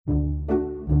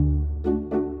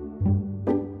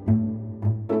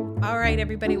All right,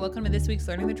 everybody, welcome to this week's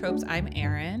Learning the Tropes. I'm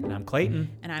Erin. And I'm Clayton.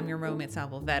 And I'm your romance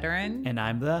novel veteran. And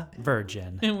I'm the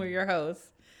virgin. And we're your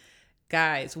hosts.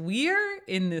 Guys, we're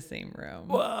in the same room.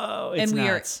 Whoa, it's And we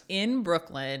nuts. are in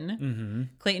Brooklyn. Mm-hmm.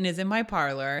 Clayton is in my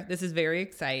parlor. This is very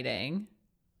exciting.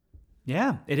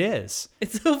 Yeah, it is.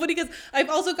 It's so funny because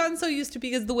I've also gotten so used to,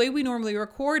 because the way we normally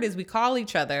record is we call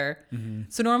each other. Mm-hmm.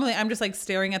 So normally I'm just like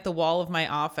staring at the wall of my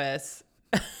office.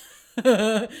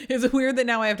 It's weird that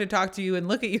now I have to talk to you and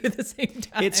look at you at the same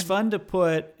time. It's fun to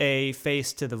put a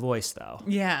face to the voice, though.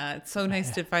 Yeah, it's so nice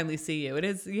to finally see you. It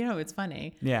is, it's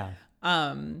funny. Yeah.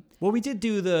 Well, we did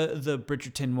do the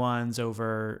Bridgerton ones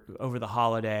over the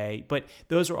holiday, but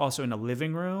those were also in a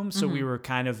living room, so we were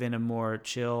kind of in a more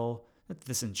chill.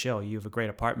 This isn't chill. You have a great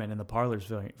apartment, and the parlor's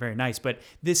very, very nice. But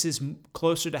this is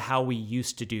closer to how we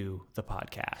used to do the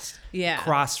podcast. Yeah.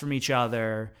 Across from each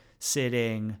other,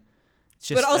 sitting.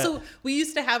 Just, but also, we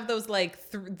used to have those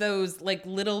those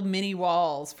little mini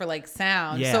walls for like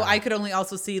sound. Yeah. So I could only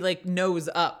also see like nose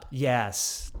up.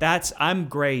 Yes, I'm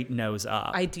great nose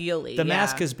up. Ideally, the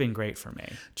mask has been great for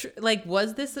me.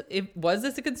 Was this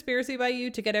a conspiracy by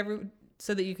you to get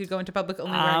so that you could go into public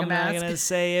only wearing a mask? I'm not gonna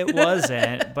say it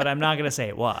wasn't, but I'm not gonna say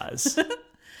it was.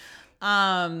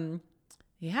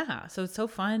 Yeah, so it's so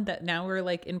fun that now we're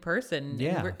like in person.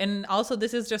 Yeah. And also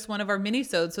this is just one of our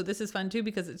mini-sodes, so this is fun too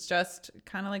because it's just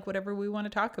kind of like whatever we want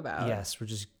to talk about. Yes, we're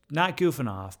just not goofing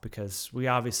off because we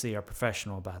obviously are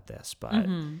professional about this, but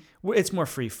it's more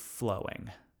free-flowing.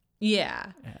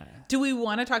 Yeah. Do we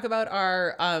want to talk about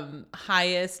our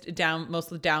most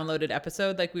downloaded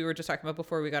episode like we were just talking about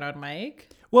before we got on mic?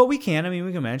 Well, we can. I mean,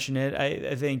 we can mention it.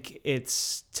 I think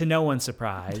it's to no one's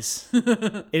surprise.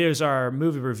 It is our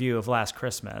movie review of Last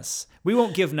Christmas. We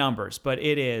won't give numbers, but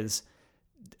it is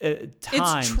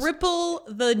times.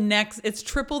 It's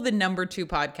triple the number 2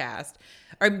 podcast,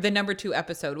 or the number 2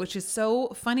 episode, which is so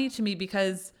funny to me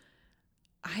because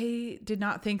I did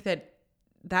not think that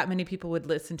many people would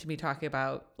listen to me talking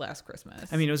about Last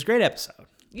Christmas. I mean, it was a great episode.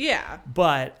 Yeah.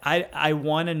 But I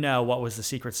want to know what was the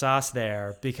secret sauce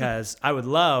there, because I would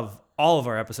love all of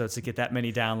our episodes to get that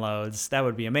many downloads. That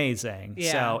would be amazing.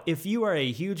 Yeah. So if you are a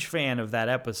huge fan of that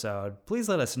episode, please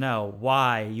let us know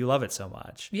why you love it so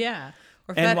much. Yeah.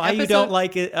 Or and why you don't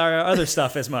like our other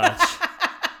stuff as much.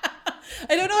 I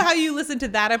don't know how you listen to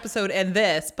that episode and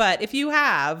this, but if you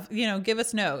have, give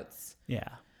us notes. Yeah.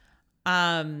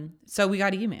 So we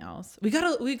got emails. We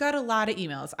got a lot of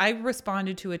emails. I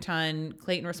responded to a ton.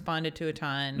 Clayton responded to a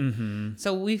ton. Mm-hmm.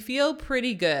 So we feel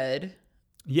pretty good.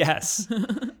 Yes.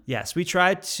 Yes. We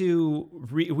try to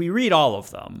we read all of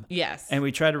them. Yes. And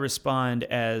we try to respond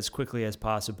as quickly as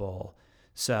possible.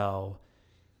 So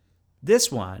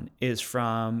this one is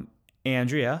from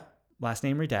Andrea, last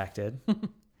name redacted.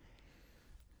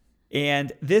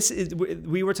 And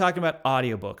we were talking about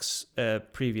audiobooks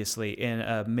previously in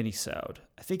a mini-sode.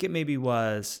 I think it maybe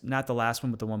was not the last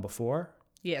one, but the one before.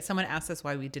 Yeah, someone asked us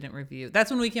why we didn't review.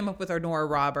 That's when we came up with our Nora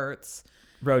Roberts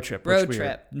road trip. Road which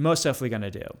trip. We were most definitely going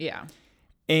to do. Yeah.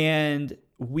 And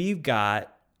we've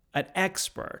got an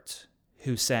expert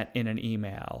who sent in an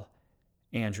email,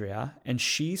 Andrea, and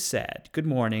she said, "Good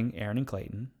morning, Erin and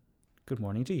Clayton. Good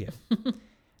morning to you.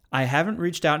 I haven't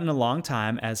reached out in a long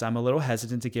time as I'm a little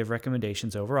hesitant to give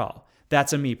recommendations overall.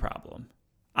 That's a me problem.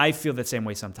 I feel the same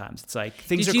way sometimes. It's like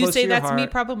things are close to your heart." Did you say that's a me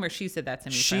problem, or she said that's a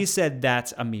me problem? She said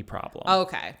that's a me problem. Oh,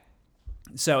 okay.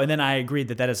 So, and then I agreed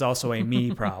that is also a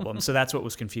me problem. So that's what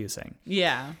was confusing.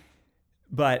 Yeah.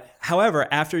 But however,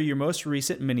 after your most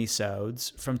recent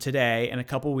mini-sodes from today and a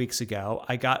couple weeks ago,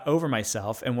 I got over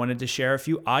myself and wanted to share a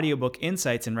few audiobook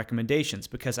insights and recommendations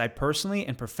because I personally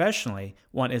and professionally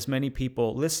want as many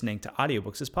people listening to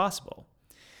audiobooks as possible.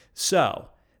 So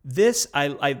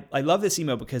I love this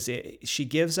email because she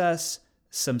gives us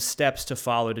some steps to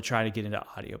follow to try to get into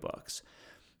audiobooks.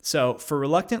 So for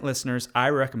reluctant listeners, I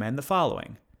recommend the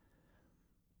following.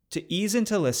 To ease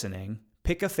into listening,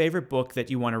 pick a favorite book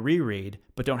that you want to reread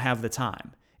but don't have the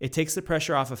time. It takes the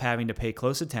pressure off of having to pay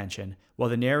close attention, while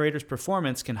the narrator's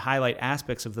performance can highlight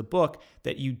aspects of the book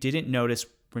that you didn't notice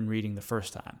when reading the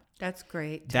first time. That's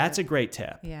great. That's a great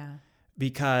tip. Yeah.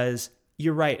 Because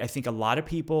you're right. I think a lot of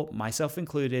people, myself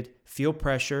included, feel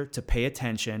pressure to pay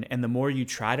attention, and the more you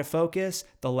try to focus,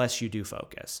 the less you do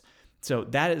focus. So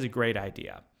that is a great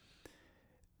idea.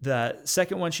 The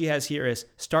second one she has here is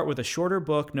start with a shorter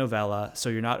book novella so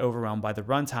you're not overwhelmed by the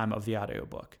runtime of the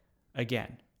audiobook.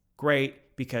 Again,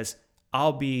 great, because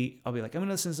I'll be like, I'm going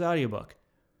to listen to this audiobook.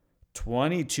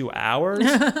 22 hours?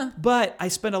 But I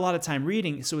spend a lot of time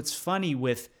reading, so it's funny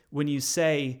when you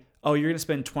say, oh, you're going to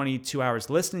spend 22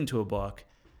 hours listening to a book.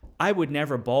 I would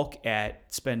never balk at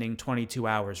spending 22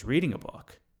 hours reading a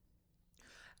book.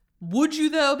 Would you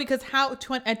though? Because a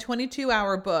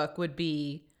 22-hour book would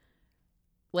be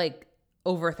like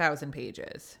over 1,000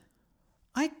 pages.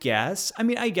 I guess. I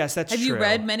mean, I guess that's true. Have you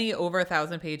read many over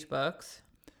 1,000-page books?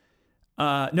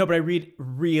 No, but I read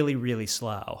really, really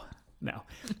slow. No,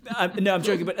 I'm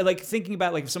joking. But like thinking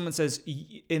about like if someone says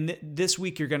this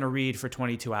week you're going to read for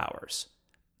 22 hours,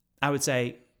 I would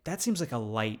say that seems like a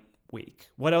light week.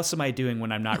 What else am I doing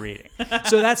when I'm not reading?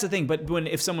 So that's the thing. But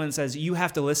if someone says you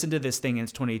have to listen to this thing and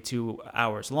it's 22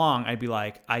 hours long, I'd be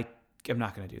like, I'm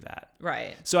not going to do that.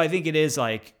 Right. So I think it is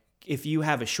like if you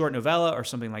have a short novella or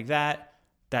something like that,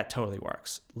 that totally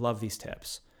works. Love these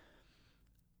tips.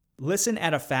 Listen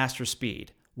at a faster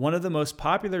speed. One of the most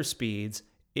popular speeds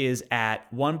is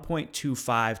at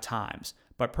 1.25 times.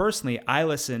 But personally, I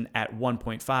listen at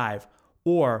 1.5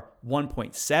 or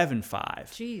 1.75,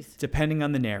 Jeez. depending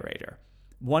on the narrator.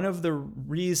 One of the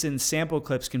reasons sample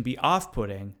clips can be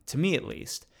off-putting, to me at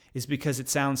least, is because it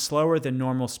sounds slower than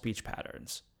normal speech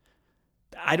patterns.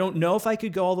 I don't know if I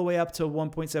could go all the way up to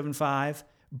 1.75,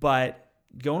 but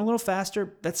going a little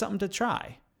faster, that's something to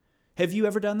try. Have you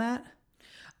ever done that?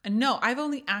 No, I've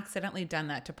only accidentally done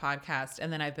that to podcasts.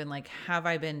 And then I've been like, have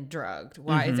I been drugged?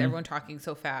 Why is everyone talking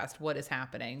so fast? What is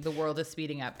happening? The world is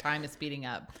speeding up. Time is speeding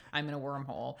up. I'm in a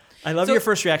wormhole. I love your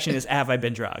first reaction is, have I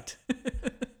been drugged?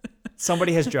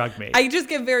 Somebody has drugged me. I just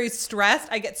get very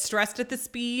stressed. I get stressed at the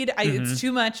speed. It's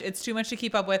too much. It's too much to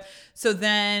keep up with. So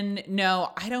then,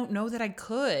 no, I don't know that I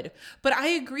could. But I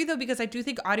agree, though, because I do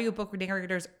think audiobook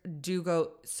narrators do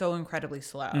go so incredibly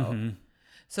slow.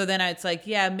 So then it's like,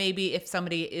 yeah, maybe if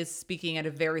somebody is speaking at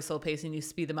a very slow pace and you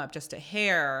speed them up just a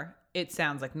hair, it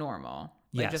sounds like normal.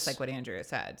 Like, Yes. just like what Andrea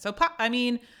said. So, I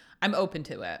mean, I'm open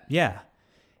to it. Yeah.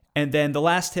 And then the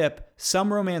last tip,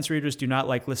 some romance readers do not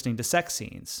like listening to sex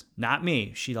scenes. Not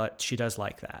me. She does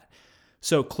like that.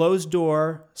 So closed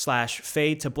door /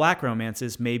 fade to black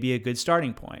romances may be a good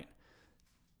starting point.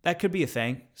 That could be a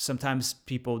thing. Sometimes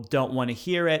people don't want to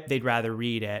hear it. They'd rather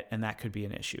read it, and that could be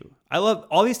an issue. I love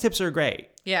all these tips are great.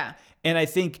 Yeah. And I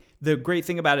think the great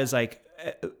thing about it is like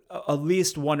at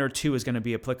least one or two is going to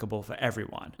be applicable for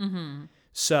everyone.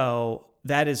 So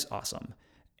that is awesome.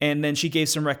 And then she gave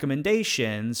some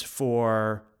recommendations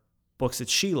for books that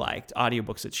she liked,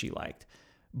 audiobooks that she liked.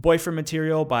 Boyfriend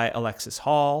Material by Alexis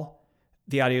Hall.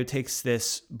 The audio takes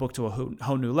this book to a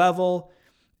whole new level.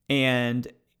 And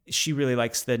she really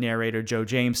likes the narrator, Joe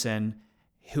Jameson,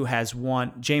 who has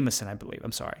won, Jameson, I believe.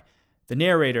 I'm sorry. The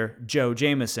narrator, Joe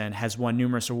Jameson, has won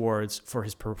numerous awards for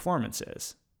his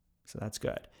performances. So that's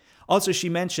good. Also, she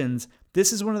mentions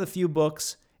this is one of the few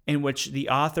books in which the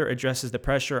author addresses the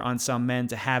pressure on some men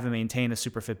to have and maintain a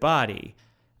super fit body.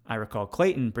 I recall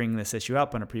Clayton bringing this issue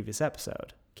up on a previous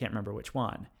episode. Can't remember which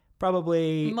one.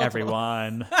 Probably Multiple.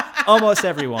 Everyone. Almost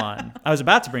everyone. I was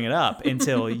about to bring it up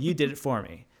until you did it for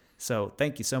me. So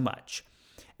thank you so much.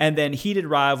 And then Heated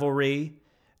Rivalry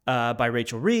by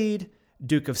Rachel Reed.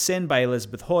 Duke of Sin by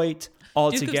Elizabeth Hoyt. All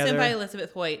Duke together. of Sin by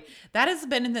Elizabeth Hoyt. That has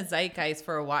been in the zeitgeist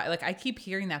for a while. Like, I keep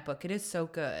hearing that book. It is so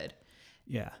good.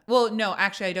 Yeah. Well, no,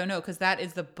 actually, I don't know, because that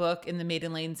is the book in the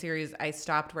Maiden Lane series. I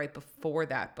stopped right before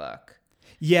that book.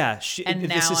 Yeah. And this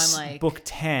now is I'm like, book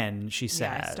 10, she says.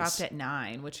 Yeah, I stopped at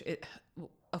 9, which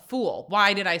a fool.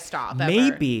 Why did I stop? Ever?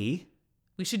 Maybe.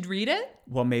 We should read it?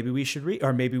 Well, maybe we should read,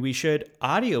 or maybe we should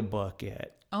audiobook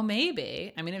it. Oh,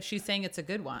 maybe. I mean, if she's saying it's a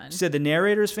good one. She said the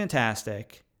narrator is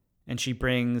fantastic, and she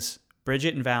brings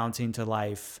Bridget and Valentine to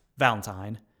life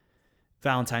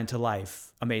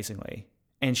amazingly.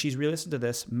 And she's re-listened to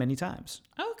this many times.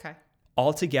 Oh, okay.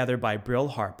 All Together by Brill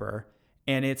Harper,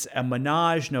 and it's a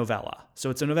menage novella. So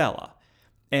it's a novella.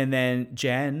 And then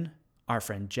Jen, our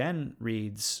friend Jen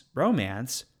reads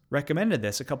romance, recommended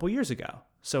this a couple years ago.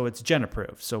 So it's Jen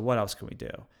approved. So what else can we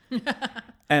do?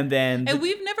 And then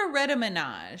we've never read a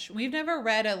menage. We've never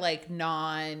read a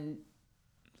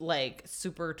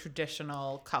super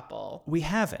traditional couple. we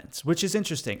haven't, which is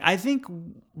interesting. I think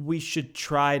we should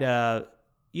try to,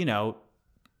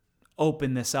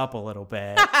 open this up a little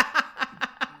bit.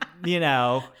 I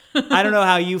don't know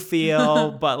how you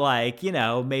feel, but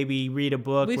maybe read a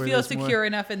book. We where feel there's secure more.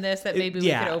 enough in this that maybe we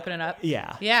Yeah. could open it up.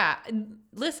 Yeah. Yeah.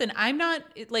 Listen, I'm not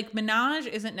menage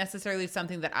isn't necessarily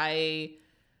something that I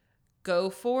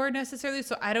go for necessarily.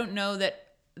 So I don't know that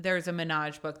there's a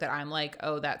menage book that I'm like,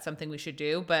 oh, that's something we should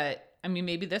do. But I mean,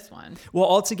 maybe this one. Well,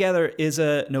 All Together is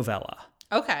a novella.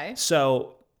 Okay.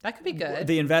 So That could be good.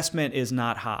 the investment is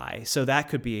not high. So that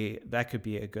could be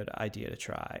a good idea to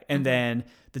try. And then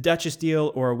The Duchess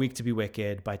Deal or A Week to Be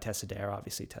Wicked by Tessa Dare,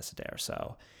 obviously Tessa Dare.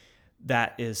 So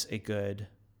that is a good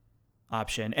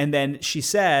option. And then she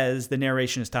says the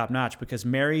narration is top notch because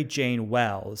Mary Jane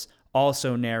Wells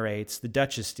also narrates The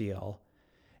Duchess Deal.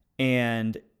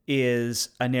 and is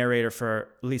a narrator for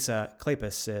Lisa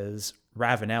Kleypas's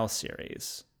Ravenel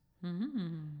series.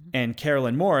 And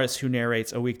Carolyn Morris, who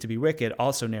narrates A Week to Be Wicked,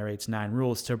 also narrates 9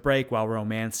 Rules to Break While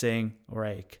Romancing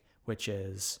Rake, which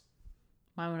is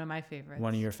one of my favorites.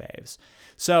 One of your faves.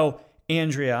 So,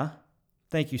 Andrea,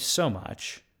 thank you so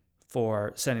much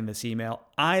for sending this email.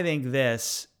 I think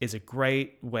this is a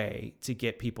great way to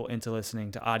get people into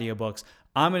listening to audiobooks.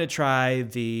 I'm going to try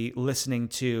the listening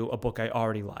to a book I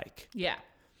already like. Yeah.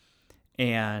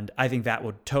 And I think that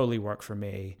would totally work for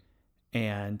me.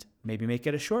 And maybe make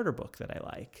it a shorter book that I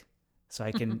like. So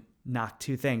I can knock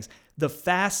 2 things. The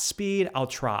fast speed, I'll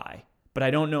try. But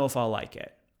I don't know if I'll like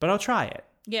it. But I'll try it.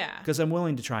 Yeah. Because I'm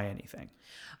willing to try anything.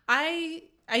 I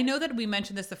know that we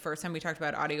mentioned this the first time we talked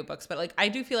about audiobooks, but like I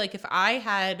do feel like if I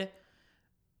had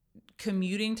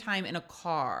commuting time in a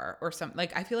car or something,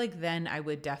 like I feel like then I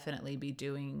would definitely be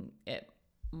doing it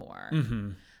more.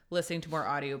 Listening to more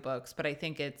audiobooks. But I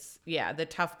think the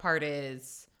tough part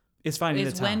is finding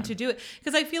the time. When to do it.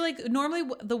 Because I feel like normally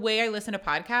the way I listen to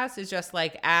podcasts is just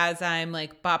like as I'm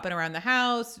like bopping around the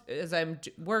house, as I'm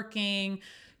working,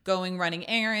 running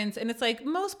errands. And it's like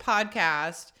most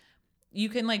podcasts, you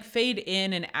can like fade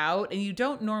in and out and you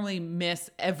don't normally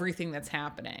miss everything that's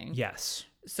happening. Yes.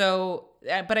 So,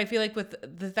 but I feel like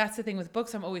that's the thing with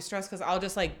books, I'm always stressed because I'll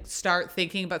just like start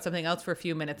thinking about something else for a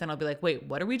few minutes and I'll be like, wait,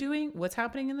 what are we doing? What's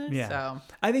happening in this? Yeah. So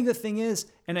I think the thing is,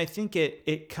 and I think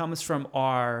it comes from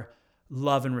our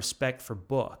love and respect for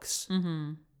books,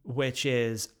 which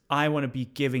is I want to be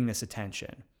giving this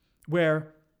attention.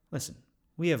 Where, listen,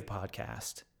 we have a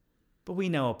podcast, but we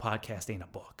know a podcast ain't a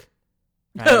book.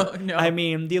 Right? No. I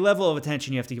mean, the level of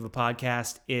attention you have to give a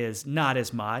podcast is not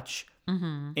as much.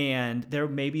 And there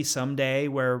may be some day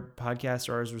where podcasts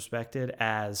are as respected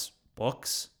as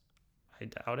books. I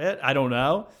doubt it. I don't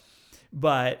know.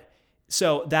 But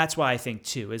so that's why I think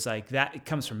too, is like that it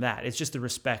comes from that. It's just the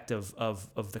respect of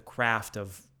the craft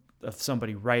of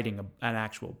somebody writing an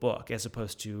actual book as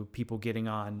opposed to people getting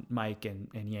on mic and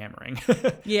yammering,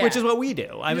 which is what we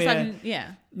do. I mean,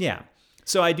 yeah.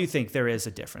 So I do think there is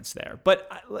a difference there,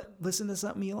 but listen to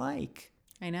something you like.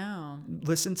 I know.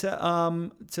 Listen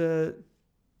to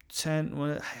 10.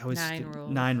 What I always 9 Rules.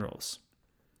 9 Rules.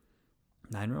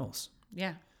 9 Rules.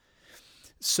 Yeah.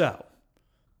 So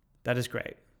that is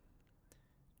great.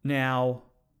 Now,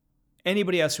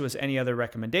 anybody else who has any other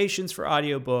recommendations for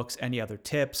audiobooks, any other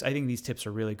tips, I think these tips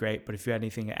are really great. But if you have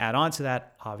anything to add on to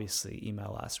that, obviously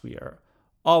email us. We are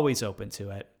always open to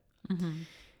it.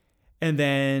 And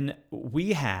then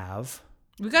we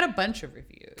got a bunch of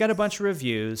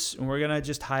reviews. And we're going to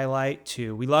just highlight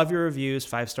 2. We love your reviews,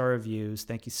 5-star reviews.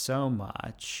 Thank you so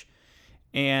much.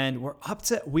 And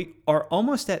we are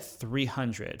almost at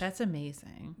 300. That's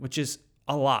amazing. Which is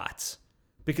a lot.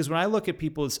 Because when I look at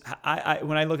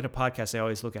when I look at a podcast, I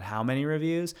always look at how many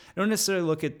reviews. I don't necessarily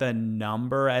look at the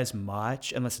number as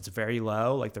much, unless it's very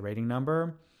low, like the rating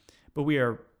number. But we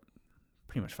are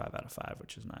pretty much 5 out of 5,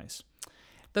 which is nice.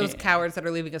 Those cowards that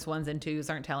are leaving us 1s and 2s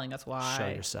aren't telling us why. Show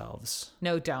yourselves.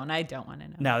 No, don't. I don't want to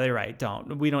know. No, they're right.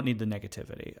 Don't. We don't need the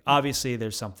negativity. Obviously,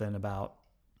 there's something about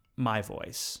my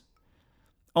voice.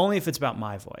 Only if it's about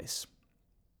my voice.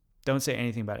 Don't say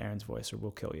anything about Aaron's voice or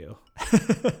we'll kill you.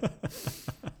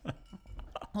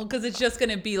 Well, because it's just going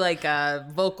to be like a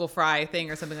vocal fry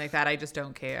thing or something like that. I just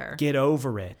don't care. Get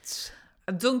over it.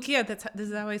 I don't care. This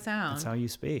is how I sound. That's how you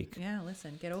speak. Yeah,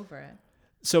 listen, get over it.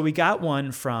 So we got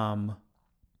one from...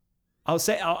 I'm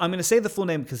going to say the full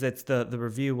name because that's the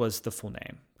review was the full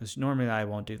name. Because normally I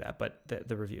won't do that, but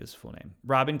the review is the full name.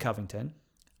 Robin Covington.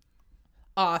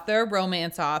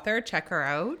 Romance author. Check her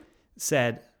out.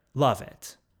 Said, love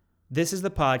it. This is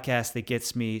the podcast that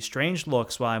gets me strange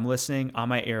looks while I'm listening on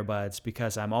my earbuds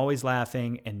because I'm always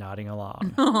laughing and nodding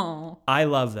along. Oh. I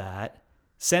love that.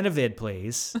 Send a vid,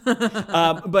 please.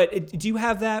 But do you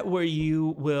have that where you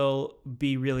will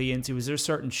be really into? Is there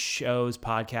certain shows,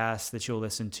 podcasts that you'll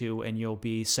listen to and you'll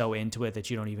be so into it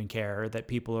that you don't even care that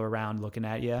people are around looking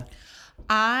at you?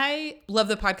 I love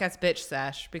the podcast Bitch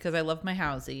Sesh because I love my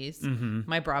Housies,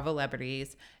 my Bravo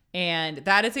celebrities. And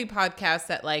that is a podcast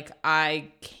that like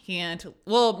I can't,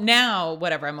 well now,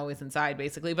 whatever, I'm always inside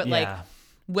basically. But like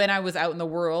when I was out in the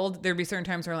world, there'd be certain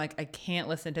times where like I can't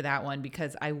listen to that one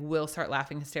because I will start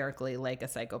laughing hysterically like a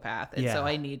psychopath. And so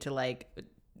I need to like,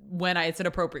 it's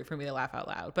inappropriate for me to laugh out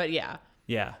loud. But yeah.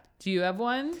 Yeah. Do you have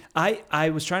one? I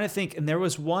was trying to think, and there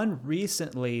was one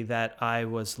recently that I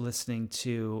was listening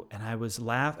to, and I was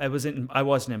I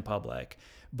wasn't in public,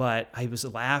 but I was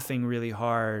laughing really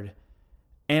hard,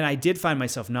 And I did find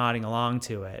myself nodding along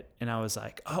to it. And I was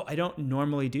like, oh, I don't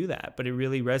normally do that. But it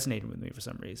really resonated with me for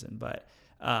some reason. But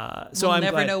so we'll I'm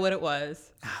never glad, know what it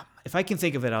was. if I can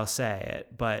think of it, I'll say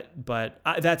it. But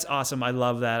that's awesome. I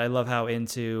love that. I love how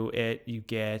into it you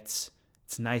get.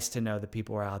 It's nice to know that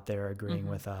people are out there agreeing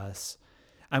with us.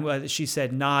 I'm glad that she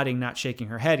said nodding, not shaking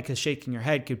her head, because shaking her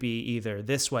head could be either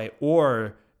this way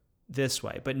or this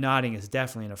way. But nodding is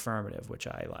definitely an affirmative, which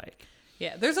I like.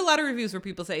 Yeah, there's a lot of reviews where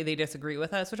people say they disagree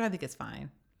with us, which I think is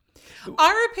fine.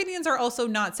 Our opinions are also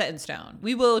not set in stone.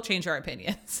 We will change our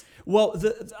opinions. Well,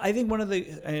 I think one of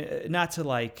the, not to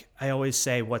like, I always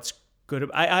say what's good.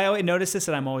 I always notice this,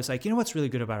 and I'm always like, you know what's really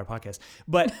good about our podcast?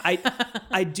 But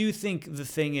I do think the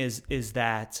thing is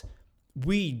that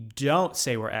we don't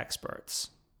say we're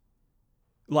experts.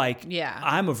 Like, yeah.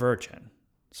 I'm a virgin,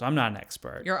 so I'm not an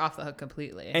expert. You're off the hook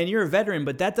completely. And you're a veteran,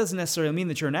 but that doesn't necessarily mean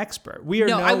that you're an expert.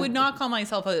 I would not call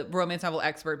myself a romance novel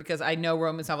expert because I know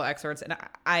romance novel experts and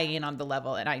I ain't on the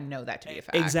level, and I know that to be a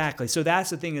fact. Exactly. So that's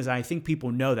the thing, is I think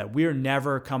people know that we're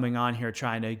never coming on here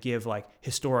trying to give like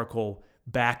historical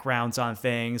backgrounds on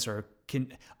things or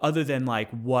other than like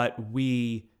what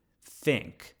we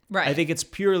think. Right. I think it's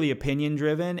purely opinion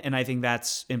driven, and I think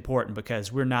that's important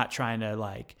because we're not trying to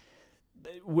like,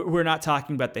 we're not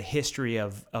talking about the history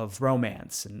of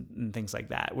romance and things like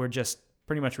that. We're just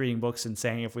pretty much reading books and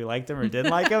saying if we liked them or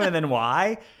didn't like them and then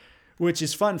why, which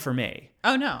is fun for me.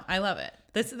 Oh no, I love it.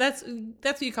 That's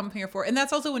what you come here for. And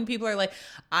that's also when people are like,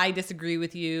 I disagree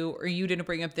with you, or you didn't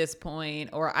bring up this point,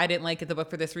 or I didn't like the book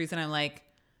for this reason. I'm like,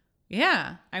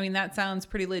 yeah, I mean, that sounds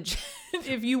pretty legit.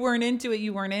 If you weren't into it,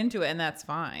 you weren't into it, and that's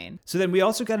fine. So then we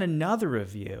also got another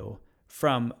review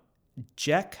from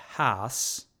Jack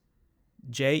Haas,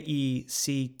 Jeckhaas.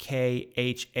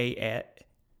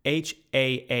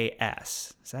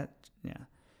 Is that, yeah,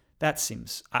 that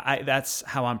seems, that's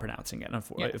how I'm pronouncing it.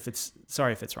 Yeah.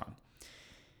 Sorry if it's wrong.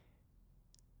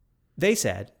 They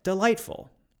said, delightful.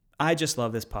 I just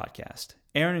love this podcast.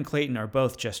 Aaron and Clayton are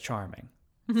both just charming.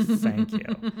 Thank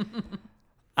you.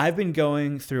 I've been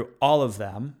going through all of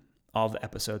them, all the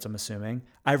episodes, I'm assuming.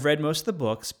 I've read most of the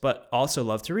books, but also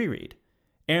love to reread.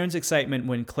 Aaron's excitement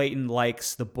when Clayton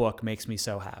likes the book makes me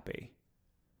so happy.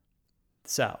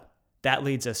 So that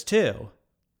leads us to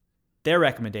their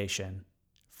recommendation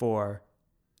for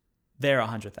their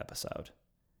 100th episode.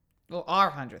 Well,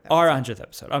 our 100th episode. Our 100th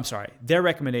episode. I'm sorry. Their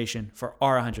recommendation for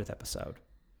our 100th episode.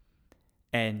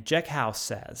 And Jack House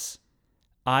says,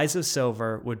 Eyes of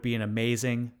Silver would be an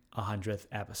amazing 100th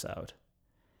episode.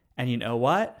 And you know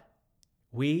what?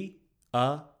 We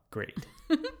agreed.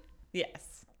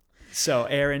 Yes. So,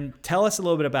 Aaron, tell us a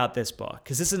little bit about this book,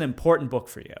 because this is an important book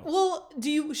for you. Well,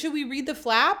 should we read the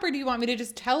flap, or do you want me to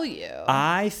just tell you?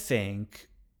 I think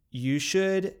you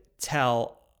should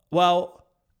tell, well,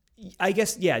 I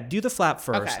guess, yeah, do the flap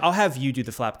first. Okay. I'll have you do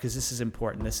the flap because this is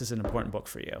important. This is an important book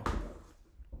for you.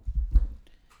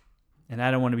 And I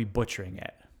don't want to be butchering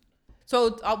it.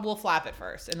 So we'll flap it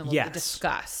first, and then we'll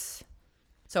discuss.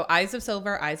 So Eyes of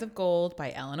Silver, Eyes of Gold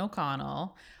by Ellen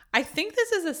O'Connell. I think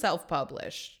this is a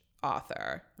self-published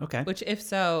author. Okay. Which, if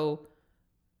so,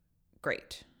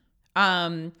 great.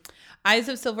 Eyes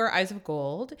of Silver, Eyes of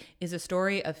Gold is a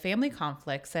story of family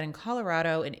conflict set in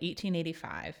Colorado in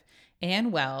 1885.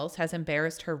 Anne Wells has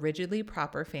embarrassed her rigidly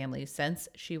proper family since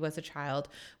she was a child,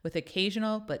 with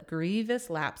occasional but grievous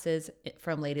lapses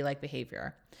from ladylike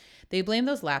behavior. They blame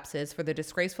those lapses for the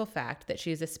disgraceful fact that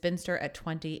she is a spinster at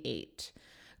 28.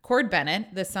 Cord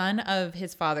Bennett, the son of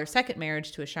his father's second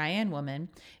marriage to a Cheyenne woman,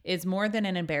 is more than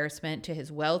an embarrassment to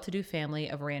his well-to-do family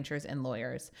of ranchers and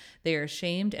lawyers. They are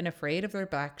ashamed and afraid of their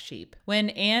black sheep.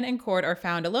 When Anne and Cord are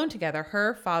found alone together,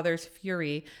 her father's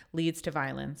fury leads to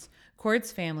violence.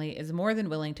 Cord's family is more than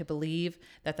willing to believe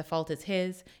that the fault is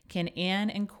his. Can Anne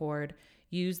and Cord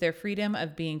use their freedom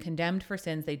of being condemned for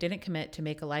sins they didn't commit to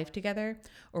make a life together?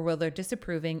 Or will their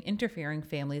disapproving, interfering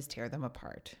families tear them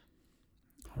apart?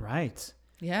 All right.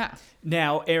 Yeah.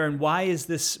 Now, Aaron, why is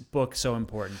this book so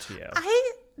important to you?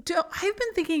 I've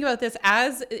been thinking about this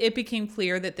as it became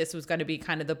clear that this was going to be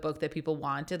kind of the book that people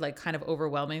wanted, like kind of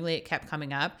overwhelmingly it kept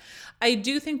coming up. I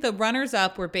do think the runners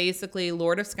up were basically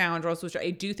Lord of Scoundrels, which I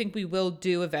do think we will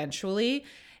do eventually,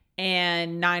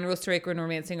 and 9 Rules to Rake When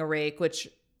Romancing a Rake, which,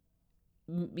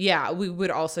 yeah, we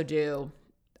would also do.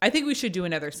 I think we should do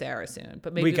another Sarah soon,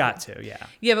 but maybe we got to, yeah.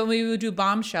 Yeah, but we would do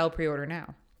Bombshell pre-order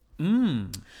now.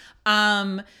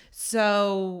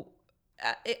 So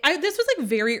this was like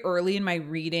very early in my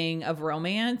reading of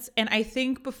romance. And I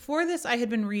think before this, I had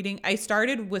been reading, I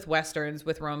started with Westerns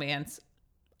with romance.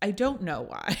 I don't know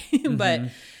why,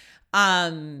 but,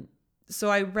 so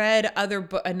I read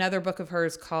another book of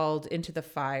hers called Into the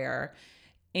Fire.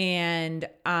 And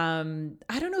I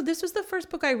don't know, this was the first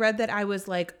book I read that I was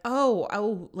like,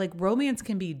 oh, like romance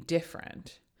can be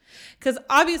different. Because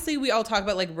obviously we all talk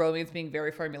about like romance being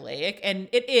very formulaic, and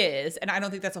it is. And I don't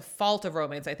think that's a fault of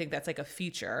romance. I think that's like a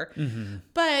feature.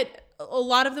 But a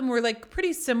lot of them were like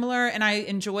pretty similar, and I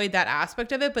enjoyed that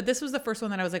aspect of it. But this was the first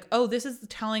one that I was like, oh, this is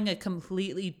telling a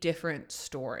completely different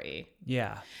story.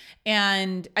 Yeah.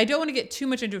 And I don't want to get too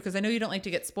much into it because I know you don't like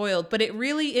to get spoiled, but it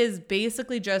really is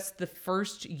basically just the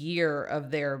first year of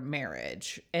their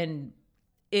marriage. And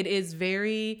it is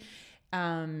very,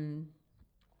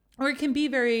 or it can be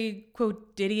very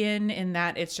quotidian in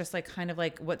that it's just like kind of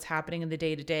like what's happening in the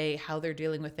day to day, how they're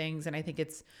dealing with things. And I think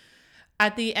it's,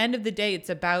 at the end of the day, it's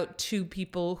about two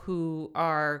people who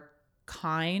are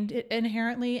kind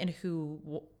inherently and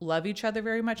who love each other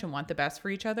very much and want the best for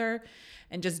each other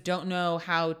and just don't know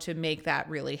how to make that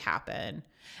really happen.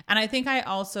 And I think I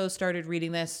also started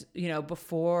reading this,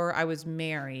 before I was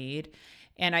married.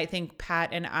 And I think Pat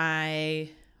and I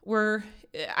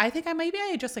think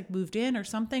I just like moved in or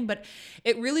something, but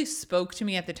it really spoke to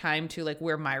me at the time to like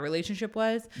where my relationship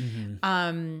was.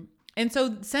 And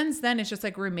so since then it's just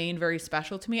like remained very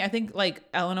special to me. I think like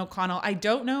Ellen O'Connell, I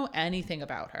don't know anything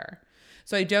about her.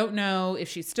 So I don't know if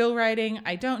she's still writing.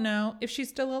 I don't know if she's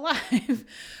still alive,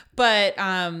 but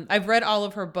I've read all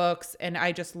of her books and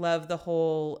I just love the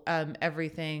whole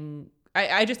everything.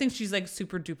 I just think she's like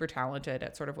super duper talented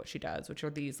at sort of what she does, which are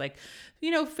these like,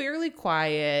 fairly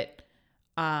quiet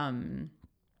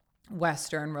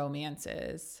Western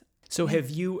romances. So have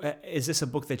you, is this a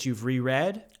book that you've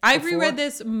reread? I've reread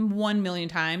this 1,000,000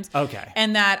 times. Okay.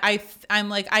 And that I'm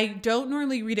like, I don't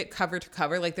normally read it cover to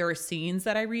cover. Like there are scenes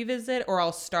that I revisit, or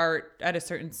I'll start at a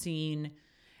certain scene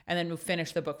and then we'll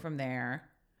finish the book from there.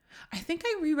 I think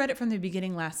I reread it from the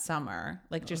beginning last summer,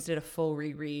 like just did a full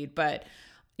reread. But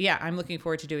yeah, I'm looking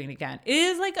forward to doing it again. It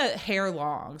is like a hair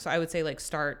long. So I would say like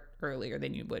start earlier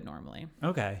than you would normally.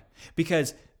 Okay.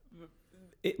 Because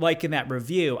like in that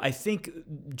review, I think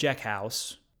Jack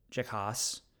Haas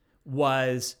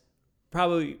was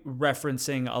probably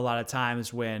referencing a lot of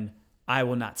times when I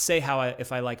will not say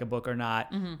if I like a book or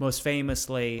not. Most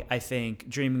famously, I think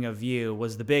Dreaming of You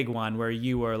was the big one where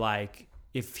you were like,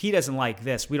 if he doesn't like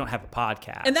this, we don't have a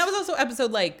podcast. And that was also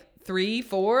episode like 3,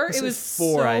 4. It was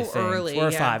 4, so I think. early. 4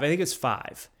 or 5. I think it's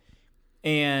 5.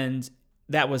 And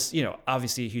that was,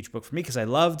 obviously a huge book for me because I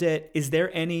loved it.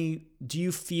 Do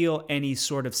you feel any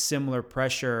sort of similar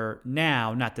pressure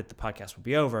now? Not that the podcast will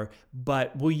be over,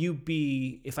 but will you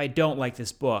be, if I don't like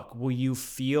this book, will you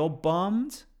feel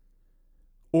bummed?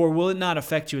 Or will it not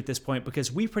affect you at this point?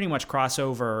 Because we pretty much cross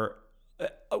over,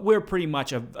 we're pretty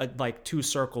much like two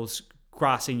circles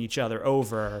crossing each other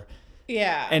over.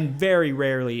 Yeah. And very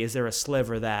rarely is there a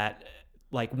sliver that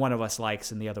like one of us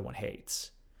likes and the other one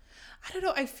hates. I don't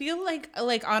know. I feel like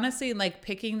honestly, like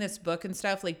picking this book and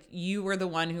stuff, like you were the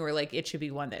one who were like, it should be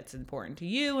one that's important to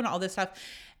you and all this stuff.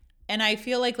 And I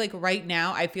feel like right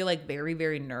now, I feel like very,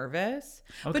 very nervous.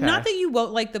 Okay. But not that you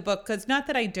won't like the book, because not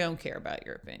that I don't care about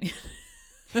your opinion.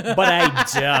 But I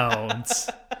don't.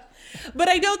 But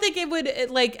I don't think it would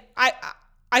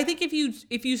I think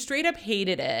if you straight up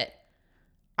hated it,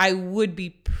 I would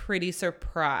be pretty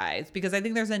surprised, because I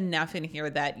think there's enough in here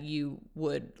that you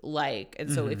would like.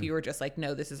 And so if you were just like,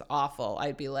 no, this is awful,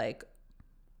 I'd be like,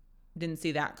 didn't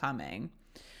see that coming.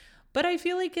 But I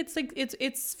feel like it's like,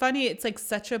 it's funny. It's like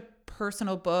such a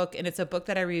personal book, and it's a book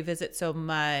that I revisit so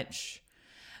much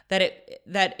that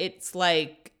it's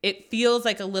like, it feels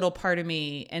like a little part of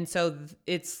me. And so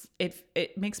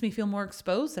it makes me feel more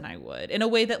exposed than I would, in a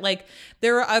way that like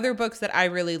there are other books that I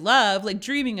really love, like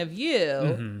Dreaming of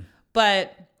You,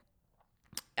 but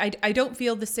I don't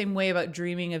feel the same way about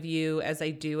Dreaming of You as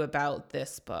I do about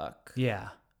this book. Yeah.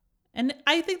 And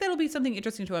I think that'll be something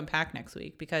interesting to unpack next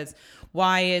week, because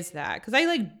why is that? Because I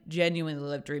like genuinely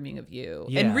love Dreaming of You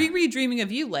and reread Dreaming of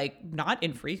You like not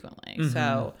infrequently.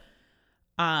 So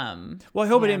well, I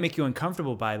hope it didn't make you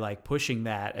uncomfortable by like pushing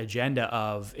that agenda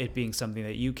of it being something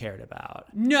that you cared about.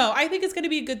 No, I think it's going to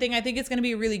be a good thing. I think it's going to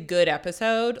be a really good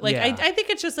episode. Like, I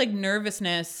think it's just like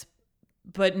nervousness,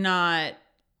 but not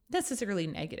necessarily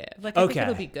negative. Like, I think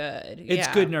it'll be good. It's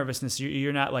good nervousness.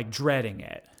 You're not like dreading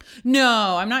it.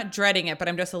 No, I'm not dreading it, but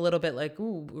I'm just a little bit like,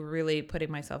 ooh, really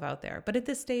putting myself out there. But at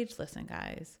this stage, listen,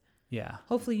 guys. Yeah.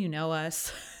 Hopefully you know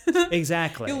us.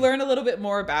 Exactly. You'll learn a little bit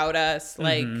more about us.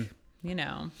 Like,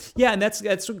 Yeah, and that's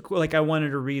like I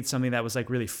wanted to read something that was like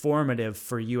really formative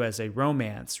for you as a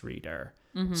romance reader.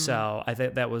 So I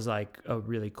think that was like a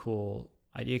really cool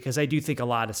idea, because I do think a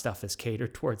lot of stuff is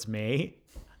catered towards me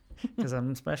because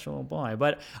I'm a special boy.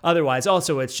 But otherwise,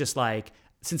 also it's just like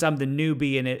since I'm the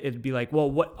newbie in it, it'd be like, well,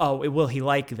 what? Oh, will he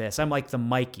like this? I'm like the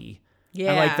Mikey.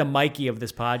 Yeah. I'm like the Mikey of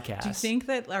this podcast. Do you think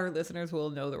that our listeners will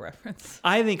know the reference?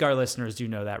 I think our listeners do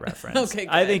know that reference. Okay,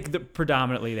 good. I think that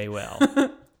predominantly they will.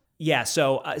 Yeah,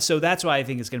 so that's why I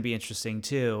think it's going to be interesting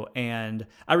too. And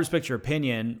I respect your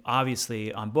opinion,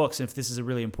 obviously, on books. And if this is a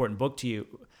really important book to you,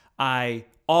 I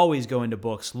always go into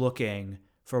books looking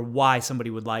for why somebody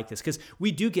would like this, because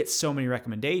we do get so many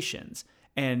recommendations,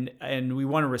 and we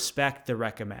want to respect the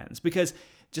recommends, because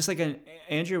just like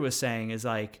Andrea was saying, is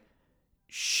like,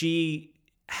 she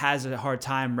has a hard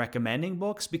time recommending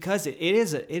books because it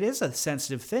is a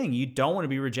sensitive thing. You don't want to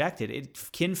be rejected. It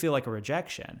can feel like a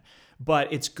rejection,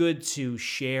 but it's good to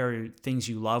share things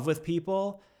you love with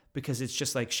people, because it's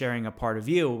just like sharing a part of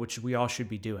you, which we all should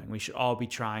be doing. We should all be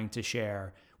trying to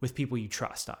share with people you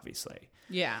trust, obviously.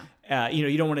 Yeah.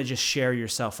 You don't want to just share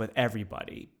yourself with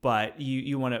everybody, but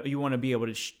you want to be able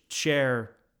to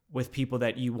share with people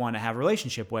that you want to have a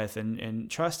relationship with and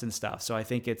trust and stuff. So I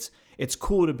think it's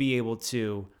cool to be able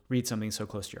to read something so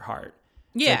close to your heart.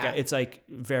 Yeah. It's like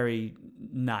very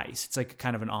nice. It's like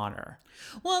kind of an honor.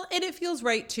 Well, and it feels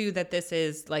right too that this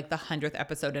is like the 100th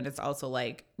episode, and it's also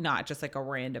like not just like a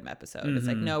random episode. It's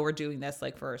like, no, we're doing this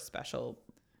like for a special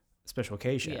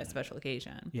occasion. Yeah, special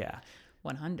occasion. Yeah.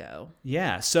 100.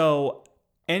 Yeah. So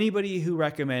anybody who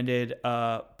recommended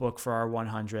a book for our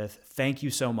 100th, thank you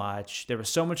so much. There was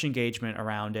so much engagement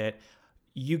around it.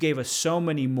 You gave us so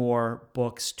many more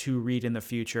books to read in the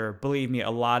future. Believe me,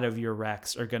 a lot of your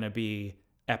recs are going to be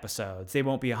episodes. They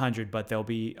won't be 100, but they'll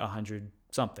be 100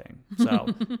 something. So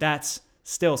that's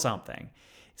still something.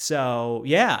 So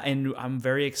yeah, and I'm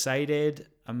very excited.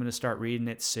 I'm going to start reading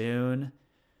it soon.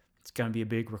 It's going to be a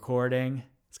big recording.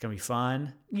 It's going to be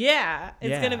fun. Yeah, it's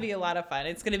Yeah. going to be a lot of fun.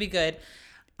 It's going to be good.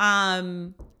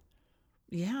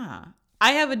 Yeah.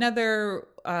 I have another,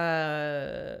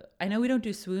 I know we don't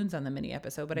do swoons on the mini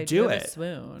episode, but I do have a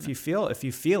swoon. If you feel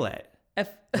it,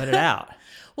 let it out.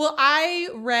 Well, I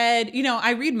read,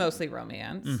 I read mostly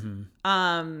romance.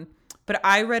 But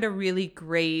I read a really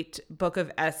great book of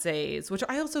essays, which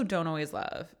I also don't always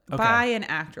love, by an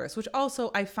actress, which also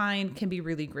I find can be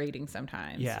really grating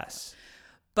sometimes. Yes.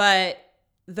 But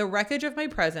The Wreckage of My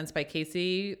Presence by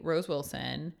Casey Rose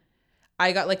Wilson,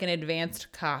 I got like an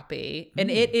advanced copy, and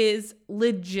it is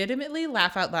legitimately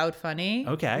laugh out loud funny.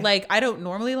 Okay. Like, I don't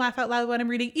normally laugh out loud when I'm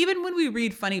reading. Even when we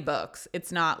read funny books,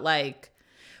 it's not like,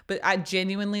 but I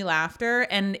genuinely laughter.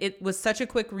 And it was such a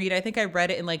quick read. I think I read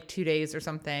it in like 2 days or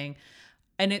something.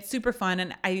 And it's super fun.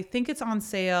 And I think it's on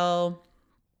sale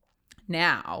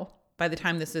now by the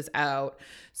time this is out.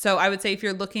 So I would say if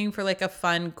you're looking for like a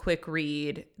fun, quick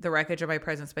read, The Wreckage of My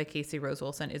Presence by Casey Rose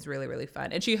Wilson is really, really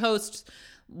fun. And she hosts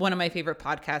one of my favorite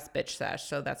podcasts, Bitch Sesh.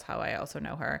 So that's how I also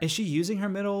know her. Is she using her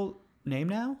middle name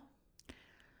now?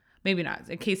 Maybe not.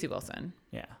 Casey Wilson.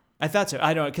 Yeah. I thought so.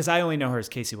 I don't, because I only know her as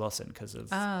Casey Wilson because of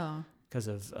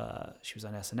she was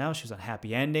on SNL. She was on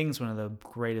Happy Endings, one of the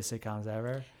greatest sitcoms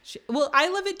ever. Well, I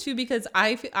love it too because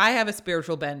I have a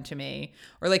spiritual bend to me,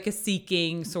 or like a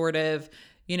seeking sort of,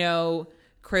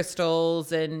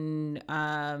 crystals and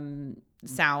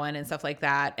Samhain and stuff like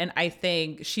that. And I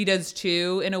think she does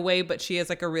too in a way, but she has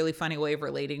like a really funny way of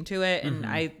relating to it. And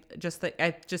I just think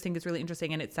it's really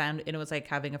interesting. And it was like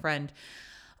having a friend.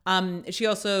 She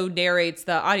also narrates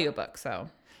the audiobook. So.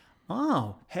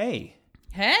 Oh, hey.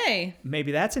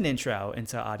 Maybe that's an intro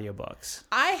into audiobooks.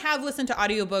 I have listened to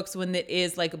audiobooks when it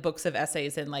is like books of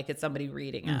essays and like it's somebody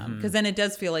reading them, because then it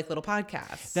does feel like little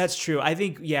podcasts. That's true. I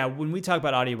think, when we talk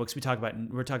about audiobooks,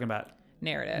 we're talking about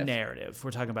narrative.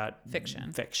 We're talking about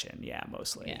fiction. Yeah,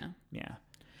 mostly. Yeah.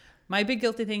 My big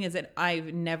guilty thing is that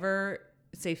I've never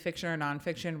say fiction or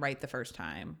nonfiction right the first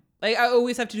time. Like, I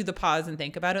always have to do the pause and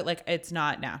think about it. Like, it's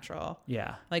not natural.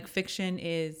 Yeah. Like, fiction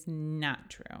is not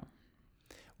true.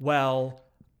 Well,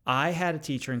 I had a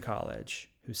teacher in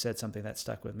college who said something that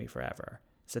stuck with me forever.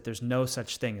 Is that there's no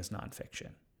such thing as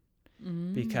nonfiction,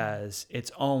 because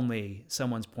it's only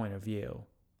someone's point of view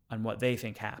on what they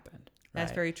think happened. Right?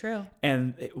 That's very true.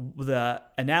 And the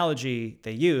analogy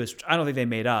they used, which I don't think they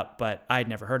made up, but I'd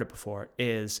never heard it before,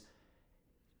 is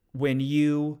when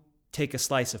you take a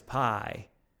slice of pie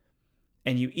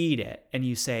and you eat it and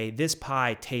you say, this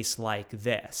pie tastes like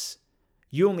this,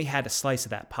 you only had a slice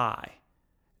of that pie.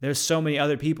 There's so many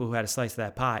other people who had a slice of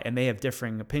that pie, and they have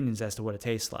differing opinions as to what it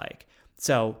tastes like.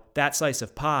 So that slice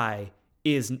of pie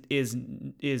is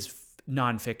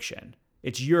nonfiction.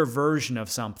 It's your version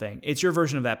of something. It's your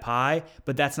version of that pie,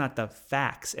 but that's not the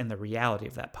facts and the reality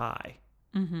of that pie.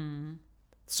 Mm-hmm.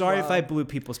 Sorry if I blew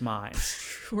people's minds.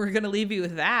 We're going to leave you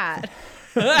with that.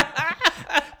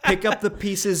 Pick up the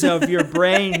pieces of your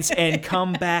brains and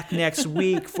come back next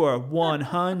week for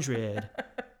 100.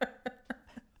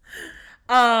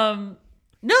 No,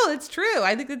 it's true.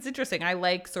 I think that's interesting. I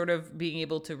like sort of being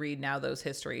able to read now those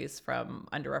histories from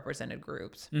underrepresented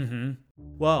groups. Mm-hmm.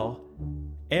 Well,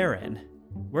 Erin,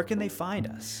 where can they find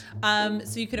us?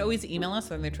 So you could always email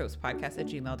us on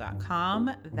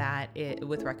thetropespodcast@gmail.com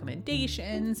with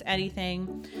recommendations,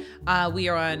 anything. We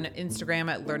are on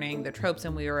Instagram at Learning the Tropes,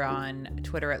 and we are on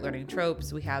Twitter at Learning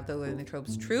Tropes. We have the Learning the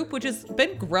Tropes Troop, which has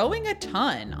been growing a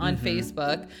ton on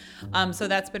Facebook. So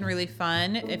that's been really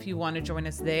fun. If you want to join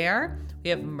us there, we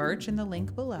have merch in the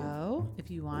link below. If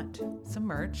you want some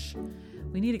merch,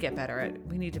 we need to get better at.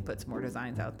 We need to put some more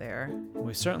designs out there.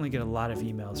 We certainly get a lot of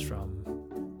emails from.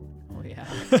 Oh yeah,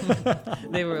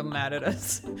 they were mad at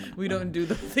us. We don't do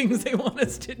the things they want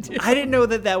us to do. I didn't know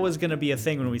that was going to be a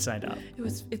thing when we signed up.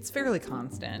 It's fairly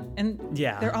constant, and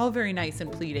yeah, they're all very nice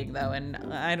and pleading though, and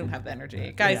I don't have the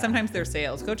energy. Guys, sometimes they're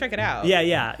sales. Go check it out.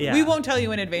 Yeah. We won't tell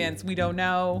you in advance. We don't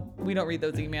know. We don't read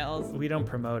those emails. We don't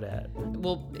promote it.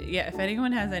 Well, yeah. If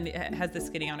anyone has the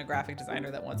skinny on a graphic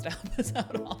designer that wants to help us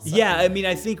out, also. Yeah, I mean,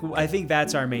 I think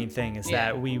that's our main thing is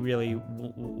that we really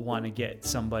want to get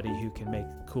somebody who can make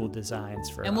cool designs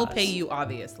for us. And we'll pay you,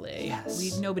 obviously.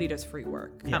 Yes. Nobody does free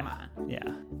work. Come on. Yeah.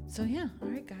 So yeah, all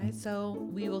right, guys. So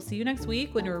we will see you next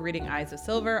week when we're reading Eyes of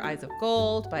Silver, Eyes of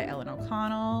Gold by Ellen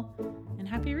O'Connell. And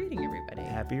happy reading, everybody.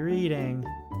 Happy reading.